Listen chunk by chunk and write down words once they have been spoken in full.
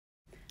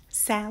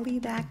Sally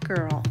that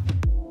girl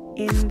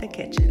in the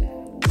kitchen.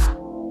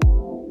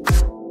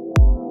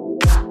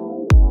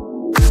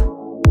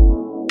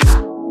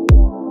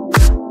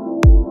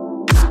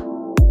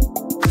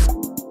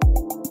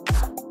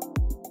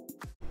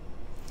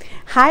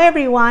 Hi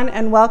everyone,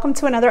 and welcome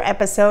to another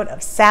episode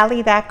of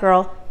Sally that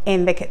girl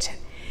in the kitchen.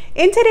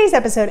 In today's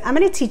episode, I'm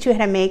going to teach you how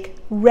to make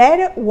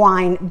red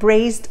wine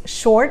braised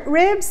short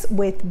ribs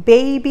with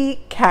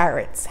baby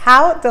carrots.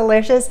 How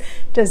delicious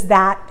does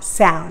that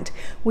sound?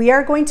 We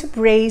are going to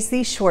braise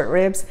these short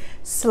ribs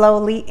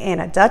slowly in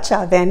a Dutch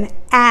oven,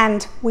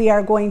 and we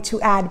are going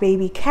to add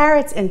baby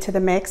carrots into the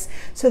mix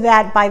so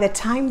that by the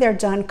time they're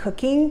done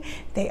cooking,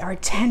 they are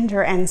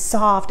tender and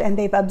soft and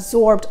they've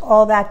absorbed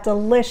all that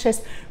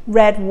delicious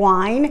red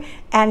wine,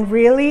 and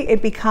really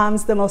it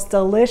becomes the most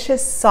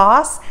delicious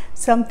sauce,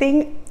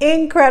 something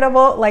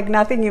incredible like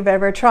nothing you've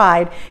ever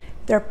tried.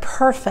 They're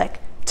perfect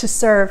to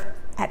serve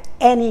at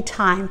any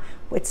time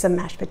with some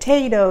mashed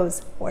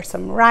potatoes or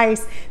some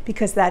rice,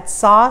 because that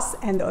sauce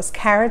and those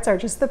carrots are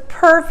just the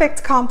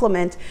perfect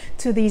complement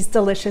to these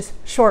delicious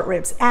short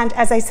ribs. And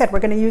as I said, we're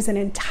going to use an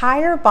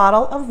entire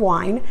bottle of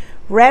wine,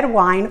 red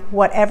wine,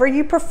 whatever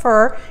you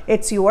prefer,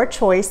 it's your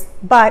choice,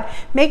 but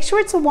make sure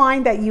it's a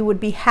wine that you would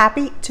be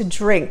happy to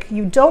drink.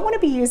 You don't want to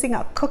be using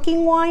a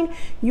cooking wine.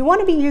 You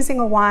want to be using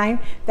a wine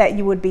that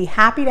you would be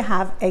happy to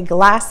have a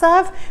glass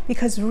of,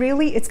 because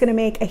really it's going to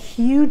make a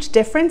huge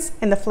difference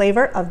in the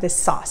flavor of this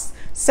sauce.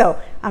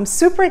 So I'm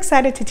super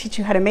excited to teach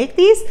you how to make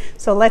these.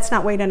 So let's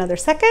not wait another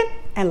second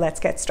and let's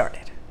get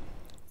started.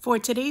 For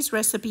today's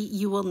recipe,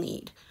 you will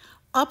need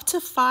up to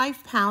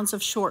 5 pounds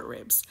of short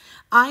ribs.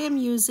 I am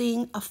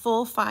using a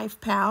full 5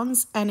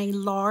 pounds and a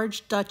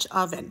large Dutch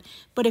oven.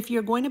 But if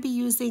you're going to be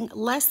using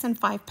less than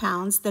 5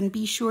 pounds, then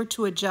be sure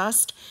to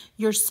adjust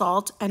your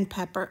salt and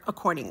pepper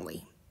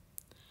accordingly.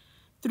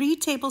 3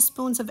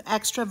 tablespoons of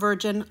extra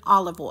virgin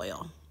olive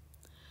oil.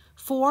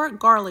 4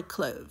 garlic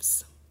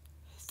cloves.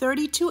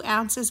 32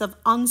 ounces of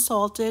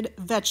unsalted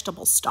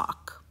vegetable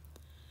stock.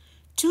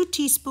 2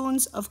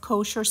 teaspoons of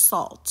kosher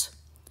salt.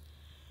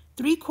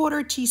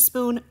 3/4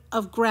 teaspoon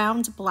of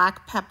ground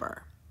black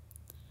pepper,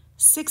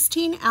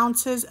 16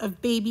 ounces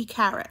of baby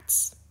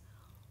carrots,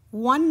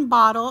 1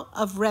 bottle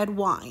of red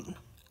wine.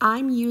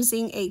 I'm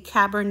using a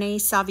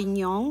Cabernet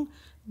Sauvignon,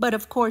 but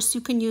of course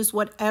you can use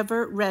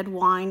whatever red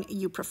wine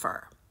you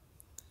prefer.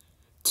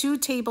 2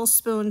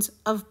 tablespoons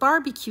of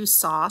barbecue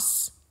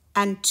sauce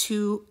and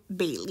 2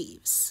 bay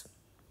leaves.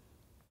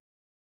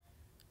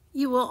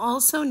 You will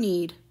also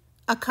need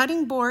a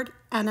cutting board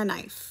and a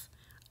knife,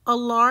 a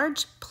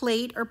large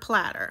plate or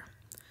platter,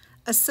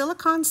 a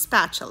silicone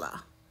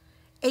spatula,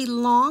 a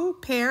long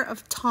pair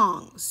of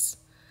tongs,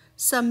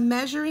 some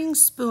measuring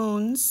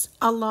spoons,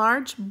 a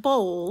large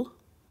bowl,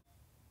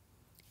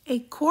 a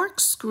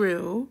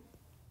corkscrew,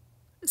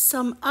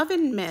 some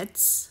oven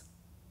mitts,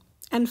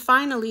 and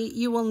finally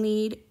you will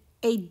need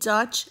a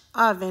Dutch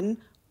oven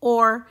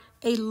or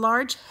a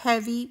large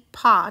heavy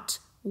pot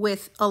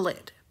with a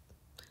lid.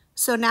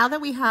 So now that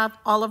we have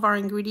all of our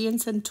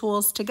ingredients and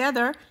tools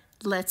together,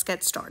 let's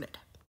get started.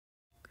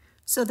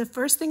 So the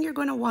first thing you're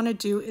going to want to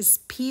do is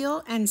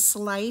peel and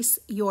slice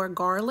your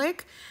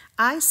garlic.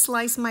 I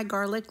slice my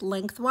garlic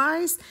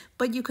lengthwise,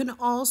 but you can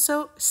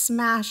also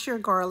smash your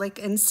garlic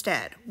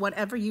instead,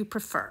 whatever you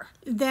prefer.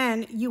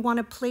 Then you want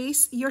to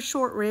place your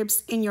short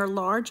ribs in your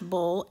large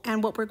bowl,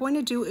 and what we're going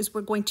to do is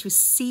we're going to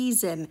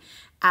season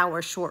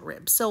our short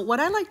ribs. So what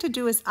I like to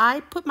do is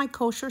I put my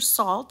kosher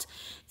salt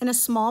in a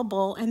small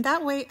bowl, and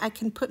that way I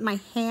can put my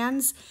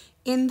hands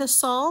in the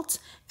salt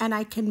and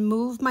I can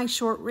move my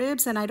short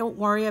ribs, and I don't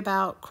worry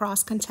about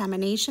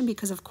cross-contamination,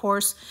 because of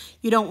course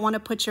you don't want to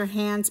put your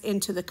hands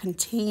into the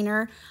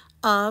container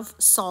of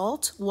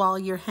salt while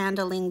you're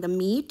handling the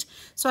meat.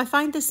 So I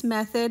find this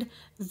method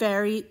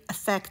very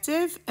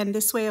effective, and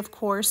this way of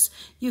course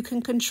you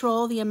can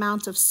control the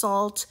amount of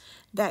salt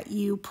that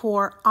you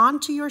pour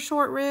onto your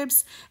short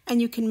ribs, and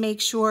you can make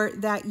sure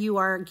that you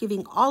are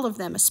giving all of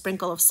them a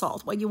sprinkle of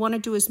salt. What you want to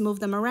do is move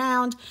them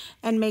around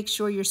and make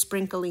sure you're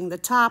sprinkling the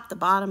top, the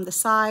bottom, the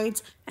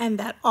sides, and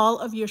that all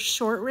of your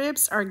short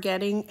ribs are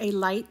getting a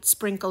light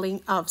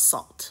sprinkling of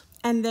salt.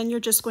 And then you're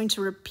just going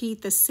to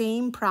repeat the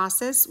same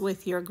process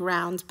with your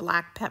ground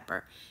black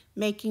pepper,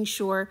 making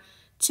sure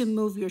to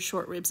move your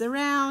short ribs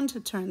around, to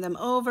turn them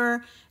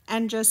over,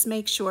 and just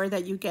make sure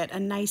that you get a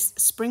nice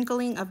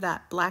sprinkling of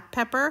that black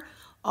pepper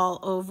all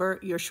over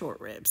your short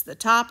ribs, the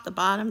top, the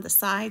bottom, the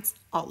sides,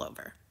 all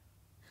over.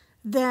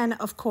 Then,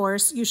 of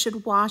course, you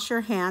should wash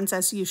your hands,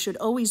 as you should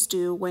always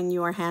do when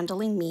you are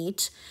handling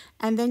meat.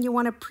 And then you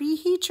want to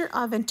preheat your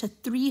oven to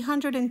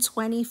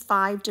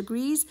 325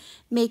 degrees,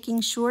 making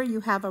sure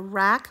you have a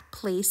rack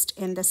placed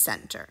in the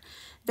center.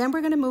 Then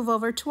we're going to move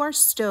over to our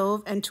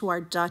stove and to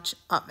our Dutch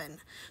oven.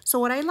 So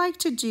what I like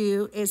to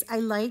do is I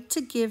like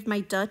to give my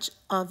Dutch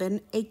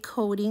oven a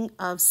coating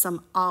of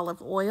some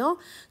olive oil.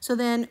 So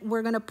then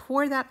we're going to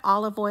pour that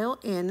olive oil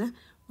in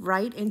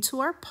right into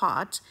our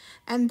pot.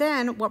 And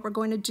then what we're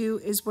going to do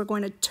is we're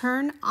going to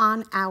turn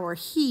on our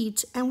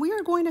heat, and we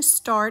are going to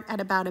start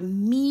at about a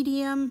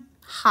medium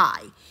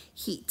high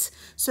heat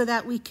so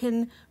that we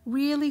can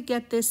really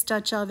get this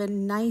Dutch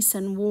oven nice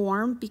and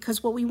warm,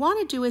 because what we want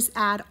to do is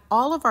add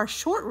all of our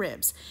short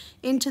ribs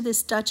into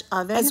this Dutch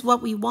oven. As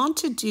what we want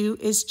to do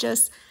is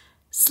just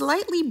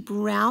slightly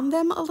brown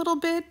them a little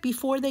bit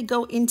before they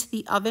go into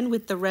the oven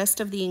with the rest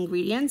of the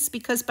ingredients,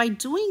 because by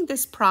doing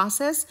this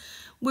process,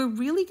 we're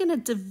really going to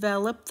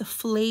develop the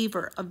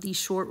flavor of these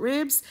short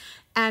ribs,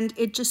 and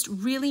it just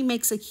really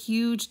makes a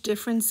huge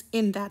difference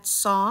in that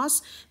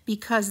sauce,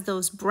 because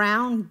those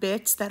brown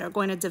bits that are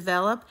going to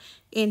develop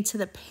into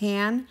the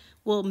pan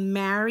will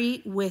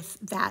marry with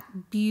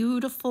that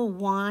beautiful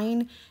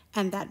wine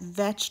and that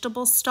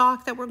vegetable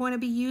stock that we're going to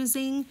be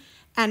using,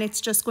 and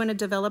it's just going to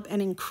develop an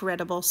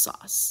incredible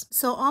sauce.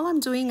 So all I'm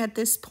doing at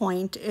this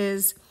point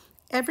is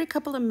every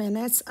couple of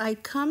minutes, I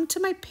come to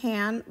my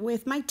pan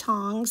with my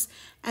tongs,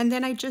 and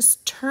then I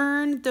just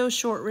turn those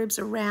short ribs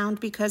around,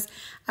 because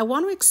I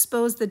want to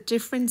expose the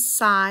different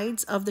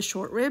sides of the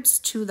short ribs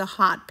to the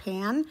hot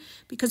pan,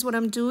 because what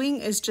I'm doing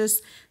is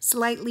just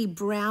slightly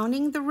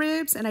browning the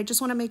ribs, and I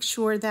just want to make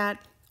sure that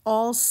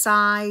all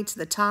sides,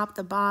 the top,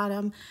 the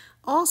bottom,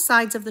 all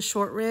sides of the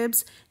short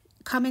ribs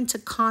come into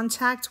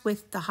contact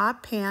with the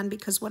hot pan,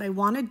 because what I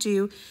want to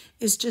do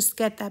is just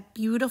get that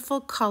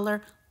beautiful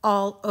color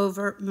all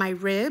over my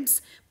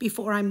ribs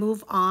before I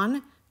move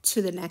on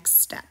to the next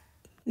step.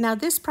 Now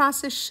this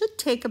process should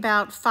take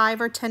about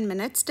 5 or 10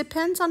 minutes,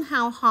 depends on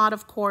how hot,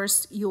 of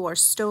course, your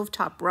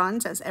stovetop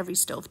runs, as every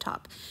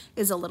stovetop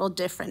is a little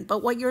different.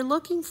 But what you're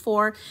looking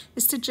for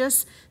is to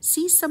just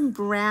see some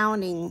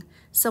browning,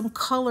 some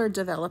color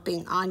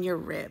developing on your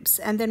ribs.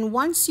 And then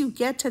once you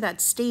get to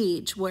that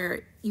stage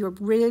where your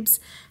ribs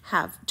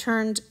have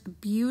turned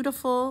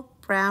beautiful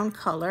brown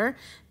color,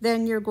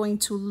 then you're going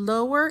to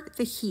lower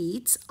the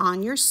heat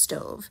on your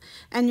stove,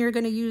 and you're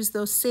going to use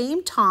those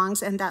same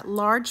tongs and that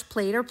large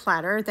plate or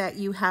platter that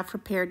you have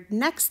prepared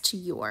next to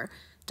your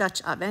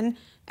Dutch oven,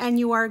 and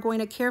you are going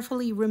to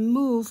carefully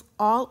remove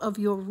all of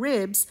your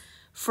ribs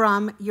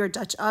from your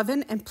Dutch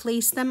oven and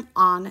place them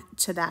on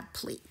to that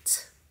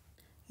plate.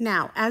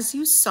 Now, as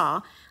you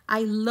saw, I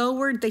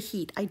lowered the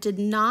heat. I did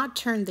not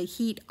turn the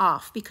heat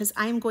off, because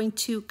I'm going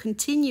to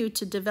continue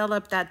to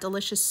develop that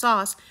delicious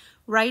sauce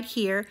right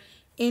here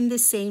in the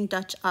same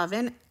Dutch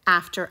oven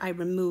after I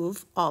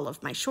remove all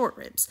of my short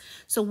ribs.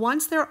 So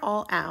once they're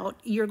all out,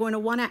 you're going to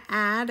want to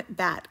add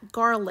that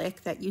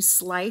garlic that you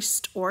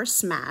sliced or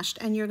smashed,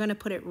 and you're going to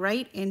put it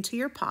right into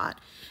your pot.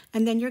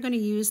 And then you're going to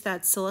use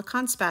that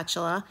silicone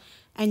spatula,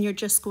 and you're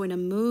just going to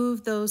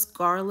move those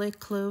garlic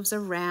cloves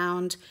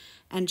around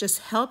and just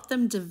help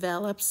them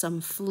develop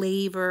some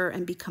flavor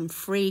and become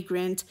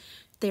fragrant.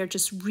 They're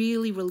just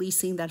really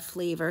releasing that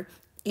flavor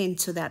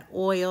into that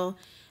oil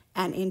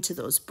and into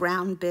those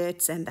brown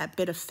bits and that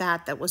bit of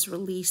fat that was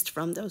released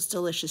from those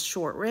delicious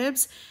short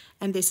ribs.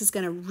 And this is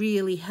going to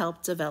really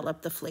help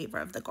develop the flavor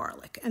of the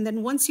garlic. And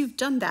then once you've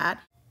done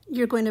that,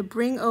 you're going to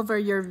bring over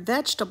your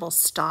vegetable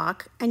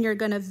stock, and you're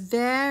going to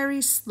very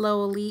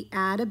slowly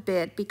add a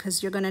bit,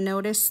 because you're going to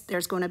notice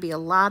there's going to be a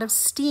lot of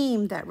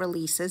steam that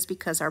releases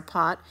because our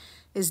pot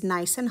is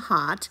nice and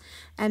hot.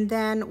 And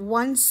then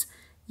once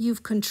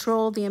you've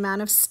controlled the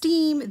amount of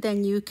steam,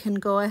 then you can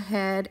go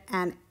ahead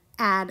and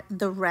add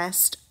the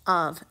rest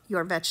of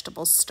your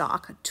vegetable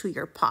stock to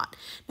your pot.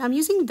 Now I'm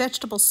using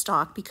vegetable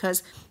stock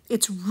because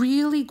it's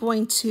really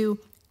going to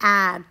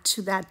add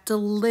to that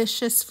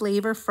delicious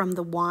flavor from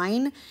the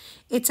wine.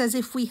 It's as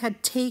if we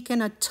had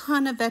taken a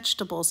ton of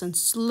vegetables and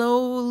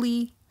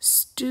slowly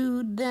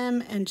stewed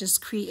them and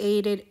just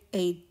created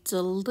a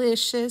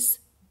delicious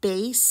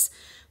base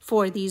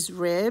for these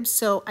ribs.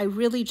 So I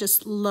really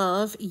just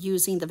love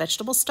using the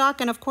vegetable stock.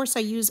 And of course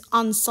I use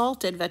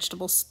unsalted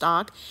vegetable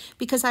stock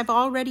because I've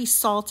already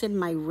salted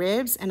my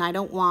ribs and I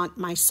don't want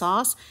my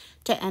sauce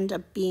to end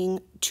up being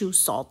too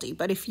salty.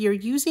 But if you're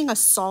using a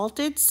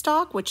salted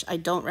stock, which I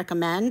don't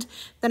recommend,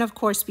 then of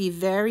course be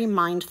very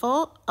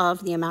mindful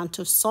of the amount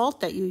of salt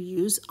that you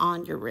use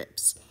on your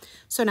ribs.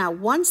 So now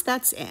once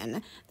that's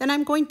in, then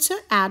I'm going to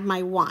add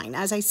my wine.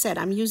 As I said,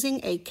 I'm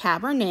using a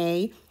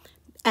Cabernet,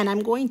 and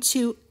I'm going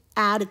to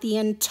add the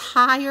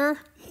entire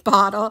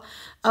bottle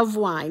of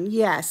wine.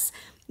 Yes,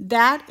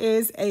 that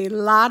is a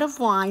lot of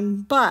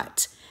wine,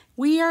 but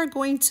we are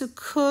going to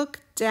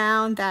cook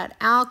down that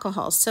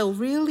alcohol. So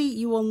really,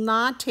 you will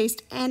not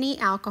taste any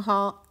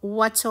alcohol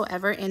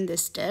whatsoever in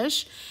this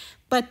dish,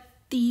 but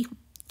the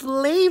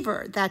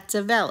flavor that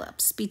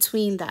develops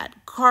between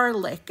that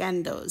garlic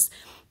and those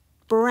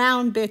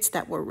brown bits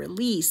that were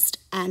released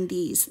and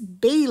these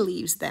bay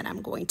leaves that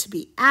I'm going to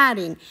be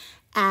adding,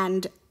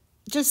 and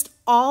just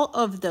all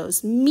of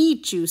those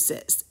meat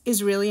juices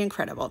is really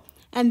incredible.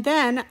 And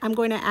then I'm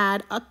going to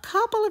add a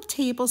couple of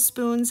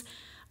tablespoons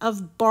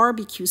of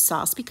barbecue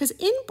sauce, because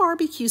in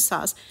barbecue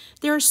sauce,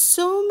 there are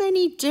so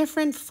many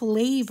different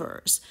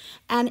flavors,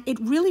 and it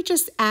really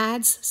just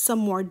adds some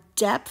more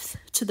depth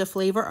to the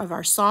flavor of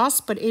our sauce,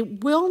 but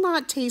it will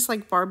not taste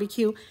like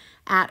barbecue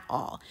at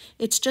all.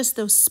 It's just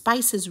those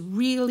spices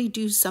really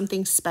do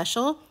something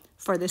special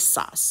for this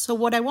sauce. So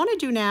what I want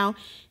to do now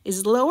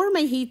is lower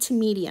my heat to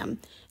medium,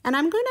 and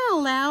I'm going to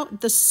allow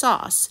the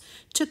sauce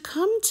to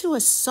come to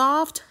a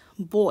soft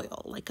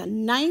boil, like a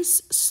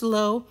nice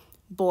slow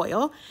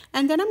boil,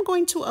 and then I'm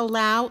going to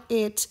allow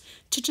it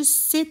to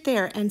just sit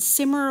there and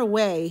simmer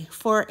away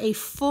for a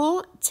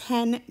full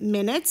 10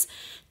 minutes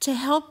to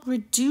help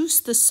reduce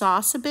the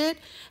sauce a bit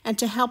and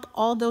to help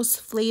all those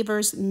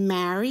flavors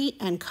marry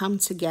and come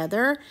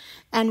together.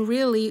 And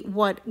really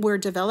what we're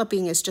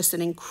developing is just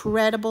an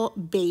incredible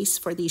base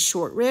for these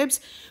short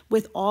ribs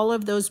with all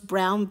of those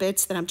brown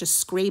bits that I'm just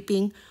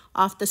scraping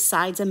off the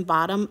sides and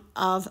bottom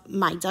of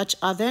my Dutch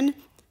oven.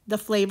 The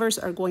flavors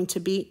are going to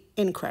be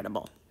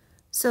incredible.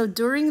 So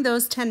during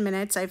those 10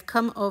 minutes, I've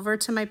come over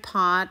to my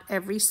pot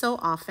every so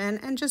often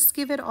and just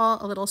give it all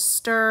a little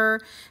stir.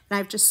 And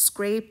I've just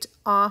scraped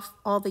off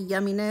all the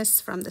yumminess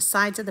from the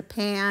sides of the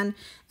pan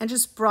and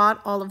just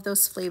brought all of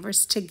those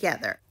flavors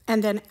together.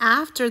 And then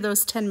after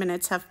those 10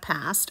 minutes have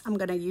passed, I'm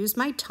going to use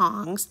my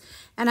tongs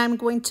and I'm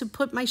going to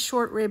put my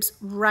short ribs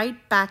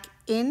right back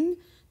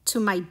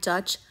into my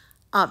Dutch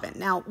oven.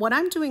 Now, what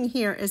I'm doing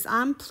here is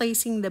I'm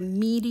placing the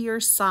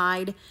meatier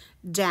side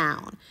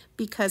down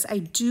because I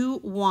do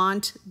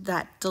want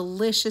that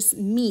delicious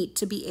meat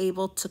to be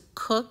able to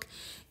cook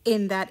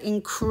in that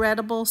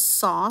incredible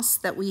sauce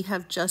that we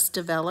have just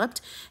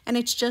developed, and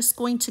it's just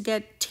going to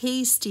get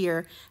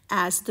tastier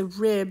as the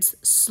ribs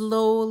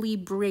slowly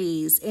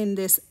braise in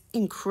this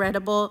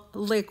incredible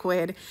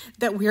liquid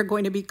that we are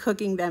going to be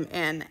cooking them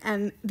in.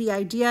 And the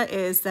idea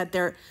is that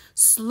they're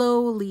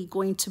slowly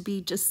going to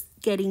be just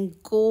getting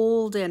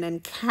golden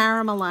and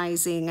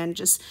caramelizing and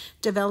just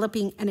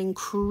developing an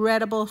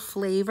incredible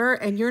flavor.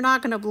 And you're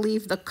not going to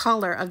believe the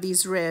color of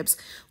these ribs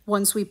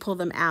once we pull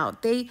them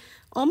out. They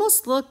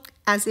almost look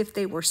as if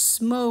they were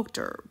smoked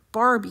or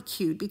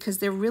barbecued because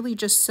they're really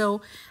just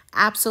so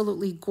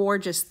absolutely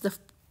gorgeous. The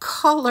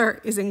color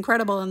is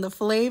incredible and the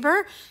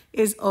flavor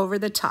is over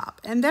the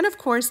top. And then of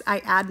course I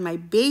add my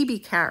baby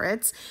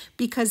carrots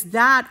because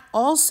that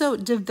also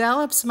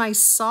develops my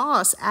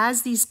sauce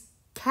as these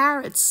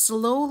carrots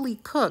slowly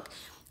cook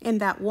in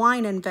that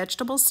wine and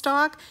vegetable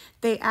stock.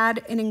 They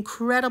add an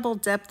incredible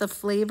depth of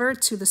flavor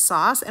to the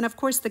sauce. And of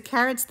course the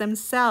carrots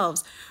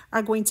themselves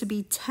are going to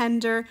be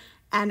tender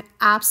and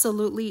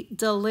absolutely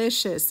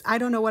delicious. I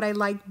don't know what I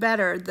like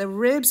better, the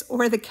ribs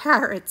or the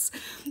carrots.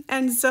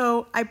 And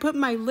so I put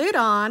my lid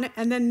on,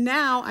 and then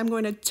now I'm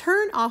going to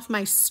turn off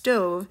my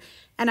stove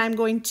and I'm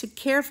going to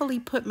carefully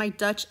put my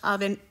Dutch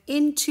oven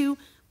into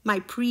my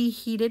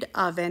preheated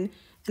oven,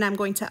 and I'm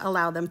going to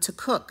allow them to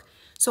cook.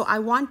 So I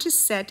want to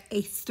set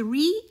a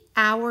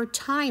 3-hour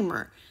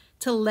timer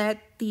to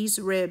let these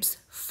ribs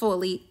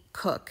fully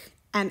cook.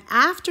 And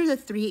after the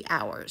 3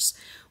 hours,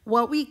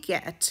 what we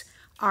get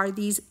are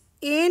these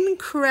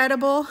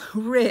incredible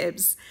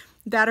ribs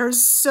that are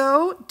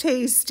so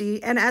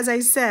tasty. And as I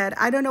said,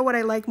 I don't know what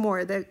I like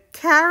more, the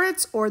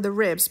carrots or the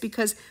ribs,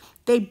 because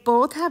they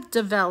both have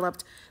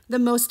developed the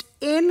most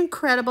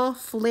incredible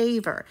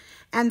flavor.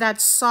 And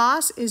that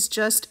sauce is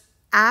just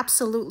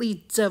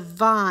absolutely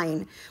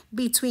divine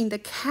between the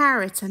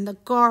carrots and the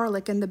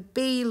garlic and the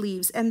bay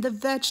leaves and the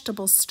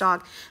vegetable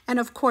stock. And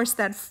of course,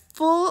 that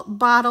full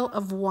bottle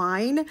of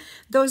wine.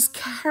 Those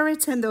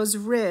carrots and those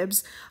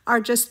ribs are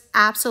just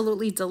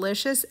absolutely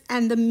delicious.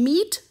 And the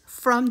meat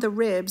from the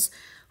ribs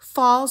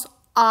falls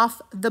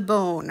off the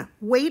bone.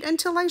 Wait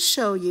until I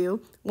show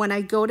you when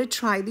I go to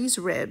try these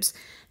ribs.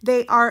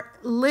 They are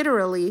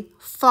literally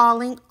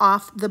falling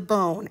off the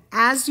bone.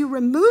 As you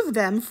remove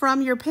them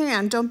from your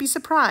pan, don't be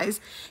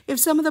surprised if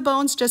some of the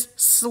bones just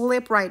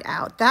slip right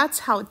out. That's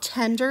how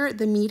tender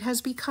the meat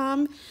has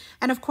become.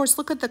 And of course,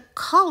 look at the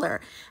color.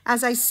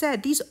 As I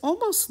said, these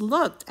almost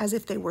looked as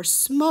if they were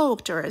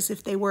smoked or as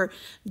if they were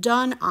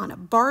done on a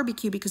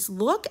barbecue, because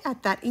look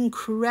at that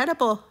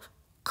incredible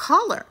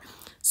color.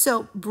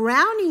 So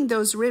browning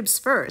those ribs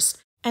first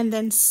and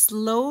then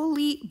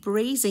slowly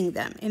braising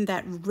them in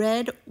that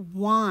red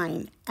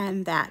wine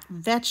and that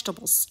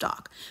vegetable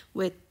stock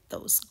with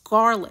those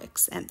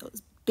garlics and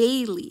those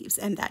bay leaves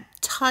and that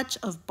touch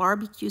of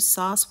barbecue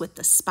sauce with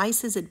the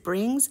spices it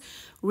brings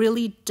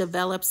really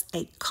develops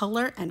a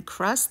color and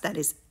crust that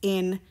is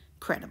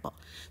incredible.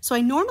 So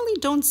I normally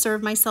don't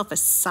serve myself a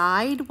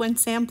side when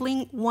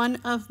sampling one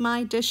of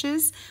my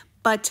dishes,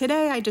 but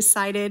today I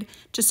decided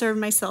to serve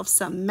myself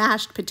some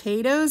mashed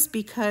potatoes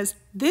because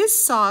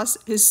this sauce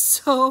is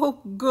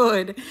so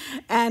good.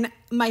 And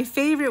my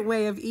favorite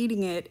way of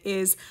eating it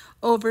is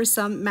over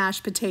some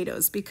mashed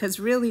potatoes, because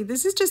really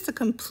this is just a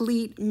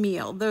complete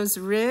meal. Those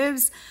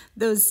ribs,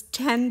 those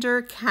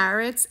tender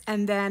carrots,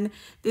 and then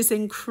this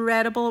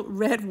incredible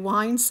red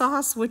wine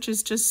sauce, which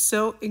is just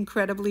so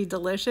incredibly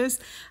delicious.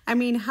 I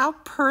mean, how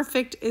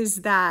perfect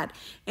is that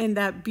in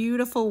that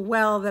beautiful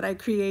well that I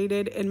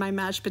created in my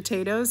mashed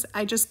potatoes?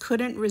 I just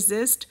couldn't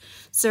resist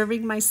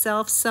serving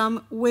myself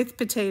some with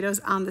potatoes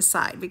on the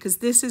side, because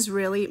this is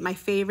really my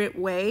favorite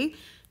way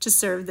to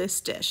serve this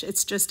dish.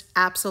 It's just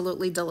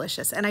absolutely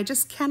delicious. And I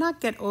just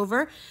cannot get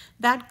over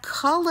that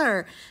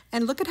color.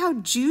 And look at how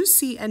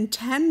juicy and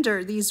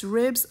tender these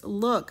ribs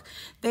look.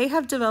 They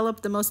have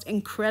developed the most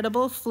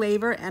incredible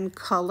flavor and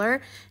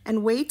color.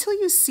 And wait till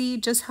you see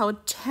just how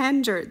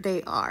tender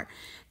they are.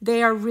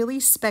 They are really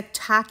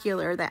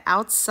spectacular. The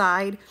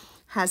outside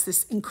has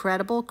this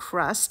incredible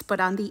crust,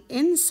 but on the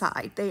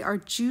inside, they are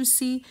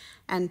juicy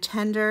and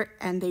tender,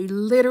 and they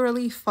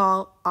literally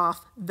fall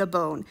off the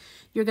bone.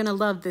 You're gonna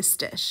love this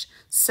dish.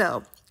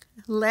 So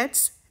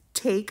let's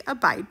take a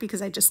bite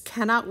because I just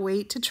cannot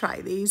wait to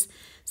try these.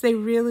 They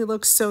really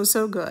look so,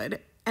 so good.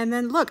 And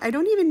then look, I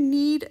don't even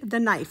need the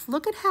knife.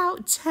 Look at how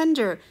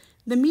tender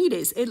the meat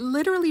is. It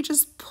literally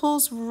just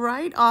pulls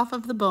right off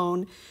of the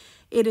bone.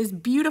 It is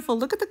beautiful.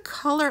 Look at the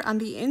color on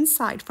the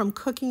inside from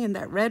cooking in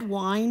that red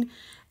wine.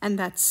 And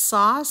that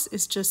sauce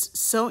is just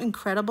so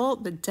incredible.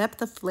 The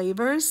depth of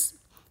flavors.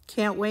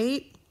 Can't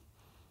wait.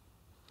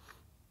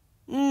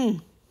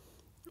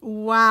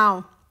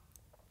 Wow.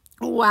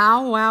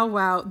 Wow, wow,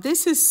 wow.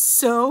 This is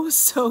so,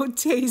 so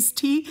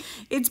tasty.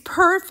 It's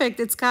perfect.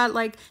 It's got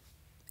like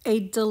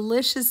a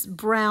delicious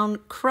brown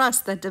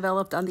crust that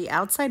developed on the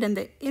outside, and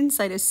the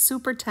inside is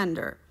super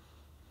tender.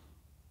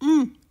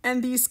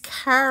 And these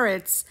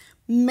carrots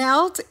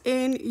melt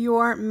in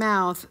your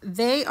mouth.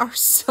 They are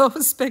so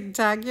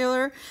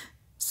spectacular,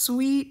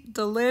 sweet,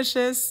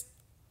 delicious,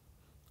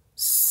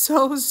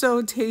 so,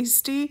 so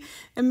tasty.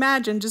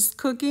 Imagine just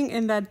cooking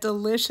in that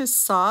delicious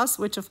sauce,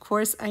 which of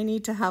course I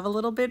need to have a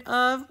little bit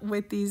of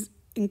with these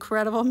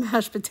incredible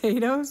mashed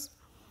potatoes.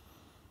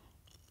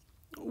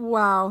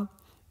 Wow,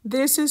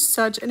 this is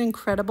such an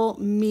incredible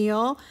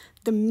meal.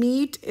 The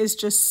meat is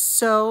just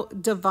so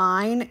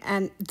divine,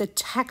 and the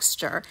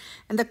texture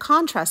and the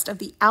contrast of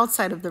the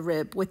outside of the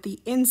rib with the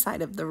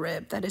inside of the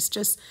rib that is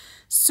just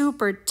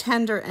super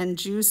tender and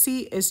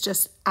juicy is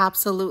just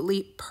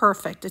absolutely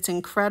perfect. It's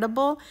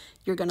incredible.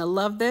 You're gonna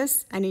love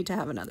this. I need to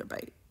have another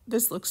bite.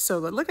 This looks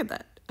so good. Look at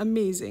that.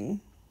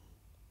 Amazing.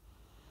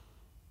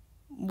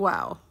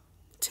 Wow.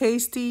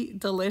 Tasty,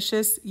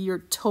 delicious. You're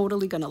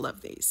totally gonna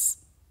love these.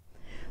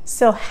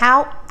 So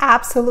how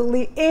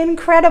absolutely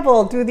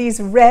incredible do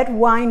these red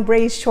wine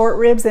braised short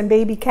ribs and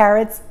baby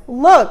carrots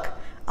look?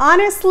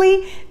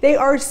 Honestly, they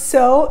are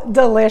so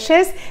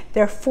delicious.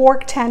 They're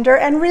fork tender,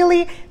 and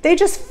really they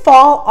just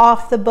fall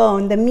off the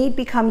bone. The meat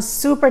becomes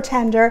super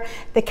tender.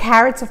 The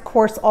carrots, of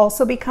course,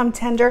 also become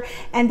tender,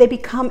 and they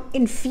become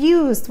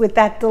infused with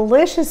that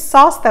delicious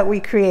sauce that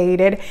we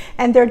created.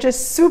 And they're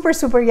just super,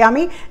 super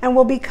yummy and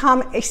will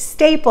become a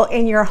staple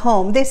in your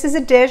home. This is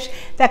a dish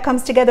that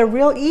comes together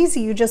real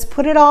easy. You just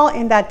put it all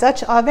in that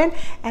Dutch oven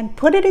and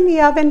put it in the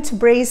oven to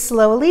braise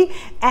slowly,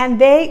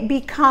 and they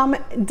become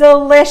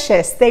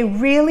delicious. They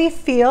really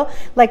feel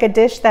like a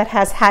dish that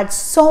has had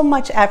so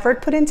much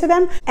effort put into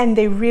them, and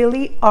they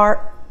really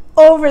are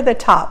over the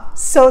top.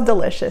 So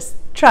delicious.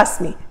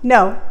 Trust me.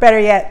 No, better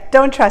yet,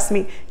 don't trust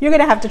me. You're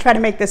gonna have to try to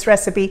make this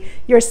recipe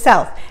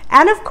yourself.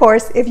 And of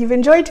course, if you've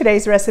enjoyed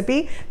today's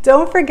recipe,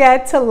 don't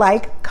forget to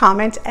like,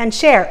 comment, and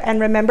share.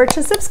 And remember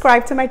to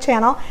subscribe to my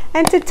channel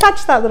and to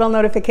touch that little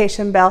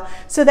notification bell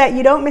so that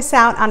you don't miss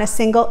out on a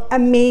single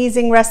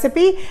amazing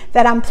recipe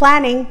that I'm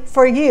planning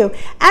for you.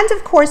 And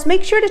of course,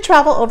 make sure to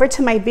travel over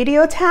to my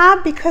video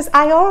tab because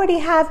I already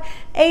have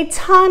a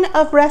ton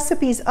of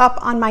recipes up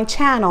on my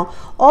channel.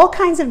 All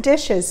kinds of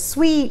dishes,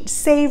 sweet,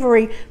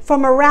 savory,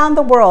 from around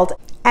the world.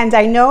 And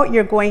I know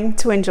you're going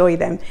to enjoy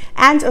them.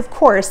 And of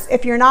course,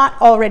 if you're not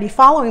already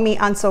following me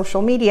on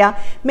social media,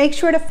 make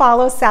sure to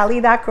follow Sally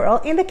That Girl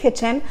in the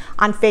Kitchen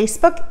on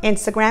Facebook,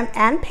 Instagram,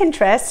 and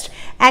Pinterest.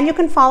 And you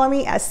can follow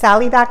me as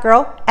Sally That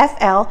Girl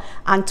FL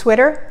on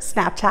Twitter,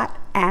 Snapchat,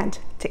 and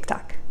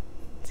TikTok.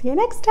 See you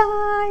next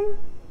time.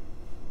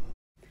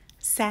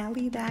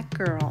 Sally That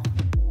Girl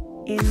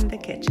in the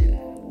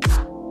Kitchen.